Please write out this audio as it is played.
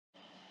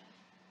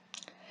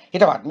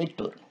හිතවත්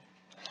මිට්ටුවනි.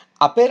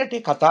 අපේ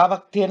රටේ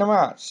කතාවක්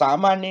තියෙනවා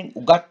සාමාන්‍යයෙන්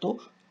උගත්තු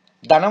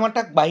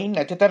ධනවටක් බහින්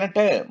නැති තැනට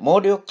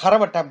මෝඩයෝ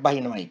කරවටක්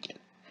බහිනවයි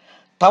කියලා.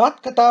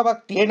 තවත් කතාවක්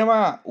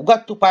තියෙනවා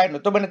උගත්තු පාය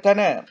නොතබන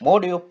තැන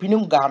මෝඩයෝ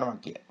පිණුම් ගහනවා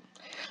කියලා.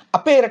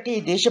 අපේ රටේ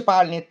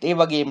දේශපාලනයේත් ඒ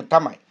වගේම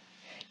තමයි.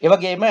 ඒ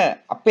වගේම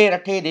අපේ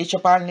රටේ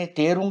දේශපාලනයේ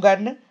තේරුම්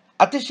ගන්න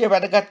අතිශය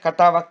වැදගත්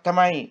කතාවක්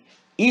තමයි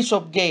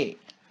ඊසොප්ගේ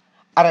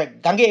අර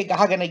ගඟේ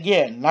ගහගෙන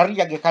ගිය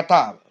නරියගේ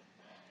කතාව.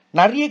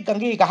 නරියෙක්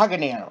ගඟේ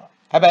ගහගෙන යනවා.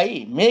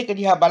 හැබැයි මේක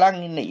දිහා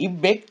බලන් ඉන්න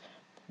ඉබ්බෙක්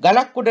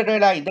ගලක් උඩට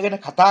වෙලා ඉඳගෙන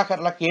කතා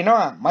කරලා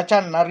කියනවා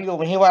මචන් නරියෝ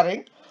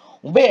මෙහෙවරෙන්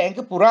උඹේ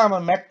ඇඟ පුරාම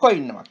මැක්කෝ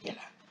ඉන්නවා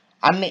කියලා.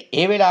 අන්න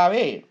ඒ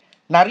වෙලාවේ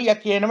නරියා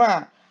කියනවා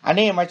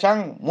අනේ මචන්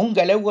මුන්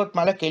ගැලෙව්වොත්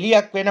මල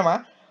කෙලියක් වෙනවා.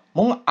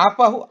 මුන්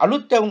ආපහු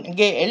අලුත්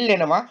එවුන්ගේ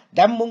එල්ලෙනවා.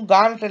 දැන් මුන්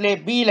ගානටලේ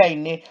බීලා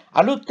ඉන්නේ.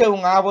 අලුත්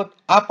එවුන් ආවොත්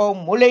ආපහු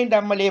මුලෙන්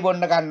ධම්මලේ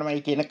බොන්න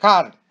ගන්නවයි කියන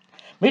කාරණා.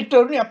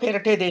 මිත්‍රෝනි අපේ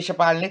රටේ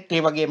දේශපාලනයේත්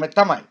ඒ වගේම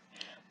තමයි.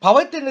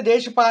 පවතින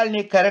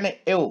දේශපාලනය කරන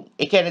එවුන්.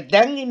 ඒ කියන්නේ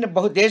දැන් ඉන්න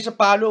බහු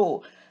දේශපාලෝ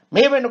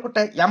මේ වෙනකොට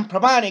යම්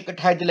ප්‍රමාණයකට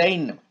හැදිලා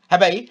ඉන්නවා.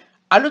 හැබැයි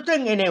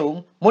අලුතෙන් එන එවුන්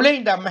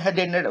මුලින් ධම්ම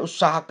හැදෙන්න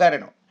උත්සාහ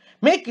කරනවා.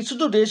 මේ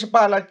කිසිදු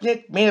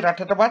දේශපාලඥයෙක් මේ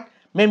රටටවත්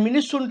මේ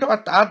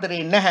මිනිස්සුන්ටවත්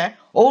ආදරේ නැහැ.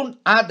 ඔවුන්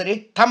ආදරේ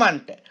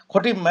Tamanට.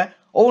 කොටින්ම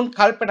ඔවුන්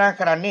කල්පනා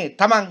කරන්නේ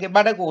Tamanගේ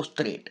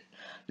බඩගෝස්තරයට.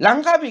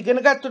 ලංකාවේ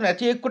ඉගෙනගත්තු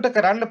නැති එක්කට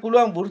කරන්න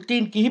පුළුවන්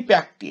වෘත්තීන්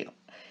කිහිපයක් තියෙනවා.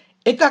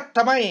 එකක්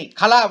තමයි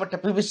කලාවට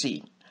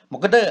පිවිසීම.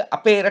 මොකද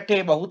අපේ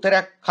රටේ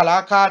බහුතරයක්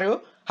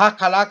කලාකාරයෝ හා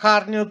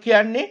කලාකාරණියෝ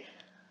කියන්නේ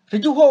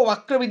ඍජු හෝ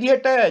වක්‍ර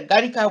විදියට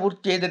ගණිකා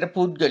වෘත්තියේ දෙන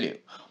පුද්ගලයෝ.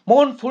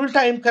 මොවුන් ෆුල්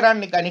ටයිම්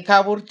කරන්නේ ගණිකා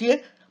වෘත්තිය,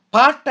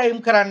 පාර්ට්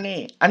ටයිම්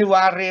කරන්නේ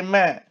අනිවාර්යයෙන්ම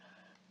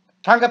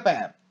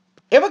රංගපෑම.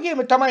 ඒ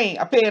වගේම තමයි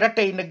අපේ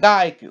රටේ ඉන්න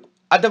ගායකයෝ.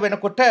 අද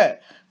වෙනකොට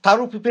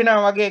තරු පිපෙනා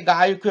වගේ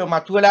ගායකයෝ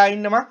මතුවලා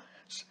ඉන්නවා.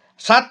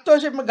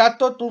 සත්වශයෙන්ම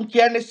ගත්තොත් උන්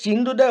කියන්නේ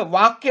සින්දුද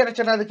වාක්‍ය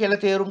රචනාද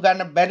කියලා තේරුම්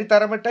ගන්න බැරි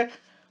තරමට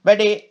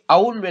වැඩේ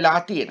අවුල් වෙලා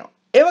තියෙනවා.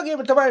 ඒ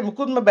වගේම තමයි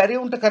මුකුත්ම බැරි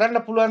උන්ට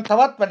කරන්න පුළුවන්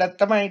තවත් වැඩක්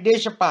තමයි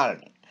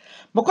දේශපාලනය.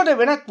 මොකද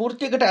වෙනත්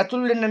වෘත්තියකට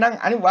ඇතුල් වෙන්න නම්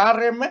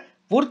අනිවාර්යයෙන්ම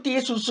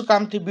වෘත්තීය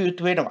සුසුකම් තිබිය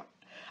යුතු වෙනවා.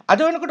 අද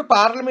වෙනකොට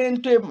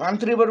පාර්ලිමේන්තුවේ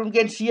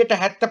മന്ത്രിවරුන්ගෙන්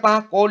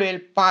 75% කෝලෙල්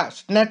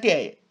පාස් නැති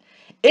අය.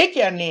 ඒ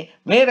කියන්නේ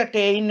මේ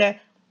රටේ ඉන්න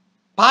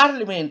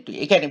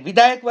පාර්ලිමේන්තුවේ, ඒ කියන්නේ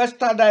විධායක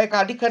ව්‍යවස්ථාදායක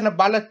අධිකරණ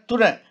බල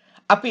තුන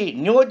අපි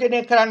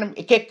නියෝජනය කරන්න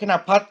එක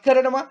එක්කෙනා පත්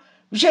කරනවා.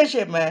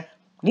 විශේෂයෙන්ම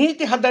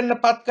නීති හදන්න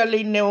පත් කරලා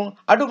ඉන්නේ උන්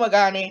අඩුම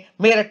ගානේ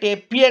මේ රටේ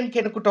පියන්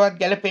කෙනෙකුටවත්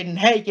ගැලපෙන්නේ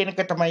නැහැ කියන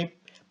එක තමයි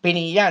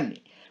පෙනී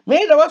යන්නේ.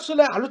 මේ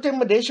දවස්වල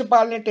අලුතෙන්ම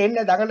දේශපාලනයට එන්න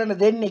දඟලන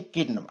දෙන්නෙක්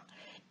ඉන්නවා.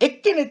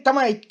 එක්කෙනෙක්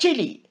තමයි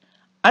චිලි.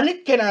 අනිත්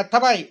කෙනා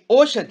තමයි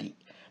ඕෂධි.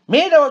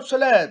 මේ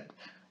දවස්වල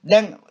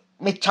දැන්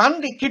මේ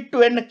ඡන්දෙ කිට්ටු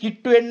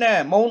වෙන්න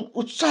මොවුන්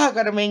උත්සාහ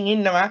කරමින්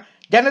ඉන්නවා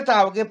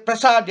ජනතාවගේ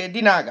ප්‍රසාදය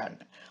දිනා ගන්න.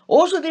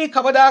 ඕෂධි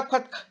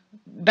කවදාකවත්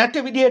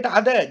නැති විදිහට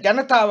අද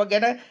ජනතාව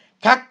ගැන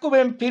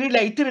කැක්කුමෙන්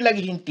පිරීලා ඉතිරිලා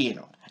ගිහින්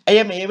තියෙනවා.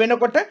 එය මේ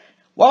වෙනකොට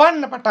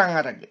වවන්න පටන්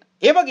අරගෙන.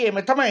 ඒ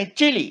වගේම තමයි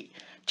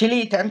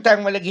චිලි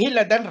තැන් වල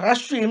ගිහිල්ලා දැන්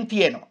රැස්වීම්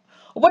තියෙනවා.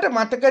 ඔබට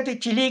මතක ඇති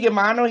චිලිගේ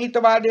මානව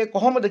හිතවාදය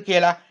කොහොමද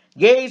කියලා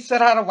ගේ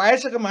ඉස්සරහට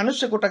වයසක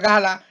මිනිස්සුෙකුට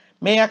ගහලා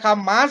මේ යකා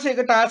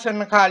මාසයකට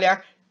ආසන්න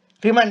කාලයක්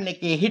රිමන්ඩ්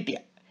එකේ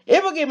හිටියා. ඒ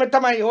වගේම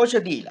තමයි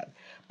ඕෂධීලා.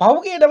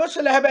 පහුගිය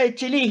දවස්වල හැබැයි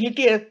චිලි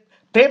හිටියේ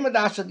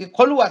ප්‍රේමදාසගේ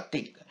කොළුවත්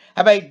එක්ක.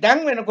 හැබැයි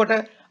දැන් වෙනකොට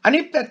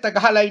අනිත් පැත්ත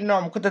ගහලා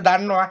ඉන්නවා. මොකද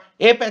දන්නවා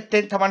ඒ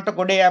පැත්තෙන් Tamanට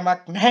ගොඩ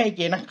යamak නැහැ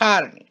කියන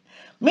කාරණේ.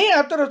 මේ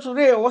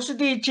අතරතුරේ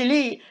ඕෂධී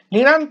චිලි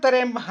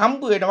නිරන්තරයෙන්ම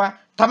හම්බ වෙනවා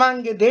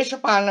Tamanගේ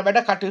දේශපාලන වැඩ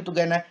කටයුතු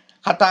ගැන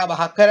කතා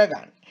බහ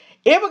කරගන්න.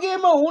 ඒ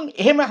වගේම උන්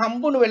එහෙම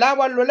හම්බුණු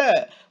වෙලාවල් වල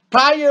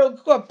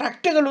ප්‍රායෝගිකව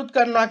ප්‍රැක්ටිකලුත්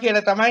කරනවා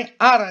කියලා තමයි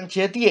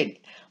ආරංචිය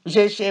තියෙන්නේ.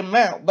 විශේෂයෙන්ම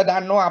ඔබ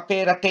දන්නවා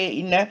අපේ රටේ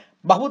ඉන්න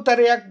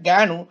බහුතරයක්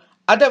ගෑනු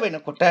අද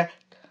වෙනකොට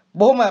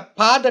බොහොම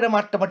පාදර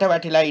මට්ටමට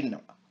වැටිලා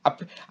ඉන්නවා.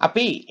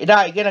 අපි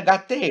එදා ඉගෙන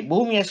ගත්තේ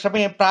භූමිය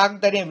ශ්‍රමයේ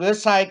ප්‍රාග්ධනීය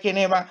ව්‍යවසාය කියන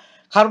ඒවා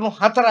කරුණු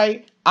 4යි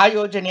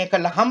ආයෝජනය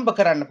කරලා හම්බ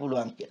කරන්න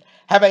පුළුවන් කියලා.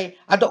 හැබැයි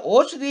අද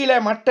ඕෂධීලා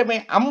මට්ටමේ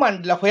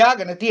අම්මන්ඩලා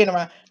හොයාගෙන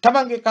තියෙනවා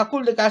තමන්ගේ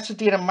කකුල් දෙක අස්සේ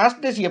තියෙන මස්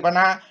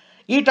 250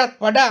 ඊටත්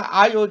වඩා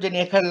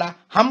ආයෝජනය කරලා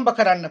හම්බ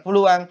කරන්න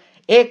පුළුවන්.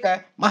 ඒක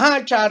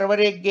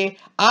මහාචාර්යවරයෙක්ගේ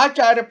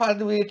ආචාර්ය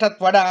පදවියටත්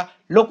වඩා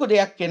ලොකු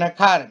දෙයක් වෙන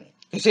කාරණේ.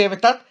 කෙසේ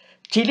වෙතත්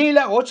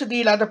චිලීලා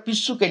ඕෂධීලා අද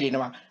පිස්සු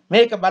කෙලිනවා.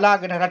 මේක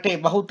බලාගෙන රටේ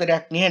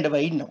බහුතරයක් නිහඬව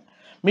ඉන්නවා.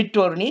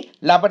 මිත්‍රෝනි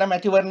ලබන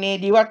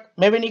මැතිවරණයේදීවත්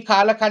මෙවැනි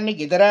කාලකන්ණි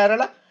ගෙදර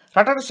ඇරලා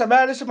රටට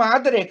සැබෑ ලෙසම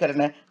ආදරය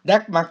කරන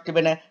දැක්මක්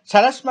තිබෙන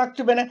සලස්මක්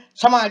තිබෙන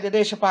සමාජ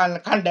දේශපාලන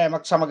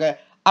කණ්ඩායමක් සමග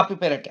අපි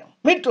පෙරට යමු.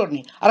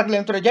 මිත්‍රෝනි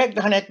අරගලෙන්තර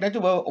ජයග්‍රහණයක්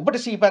නැතුව ඔබට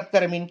සීපත්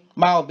කරමින්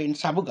මා ඔබෙන්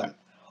සමුගන්න.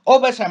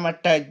 ඔබ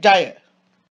සැමට ජය.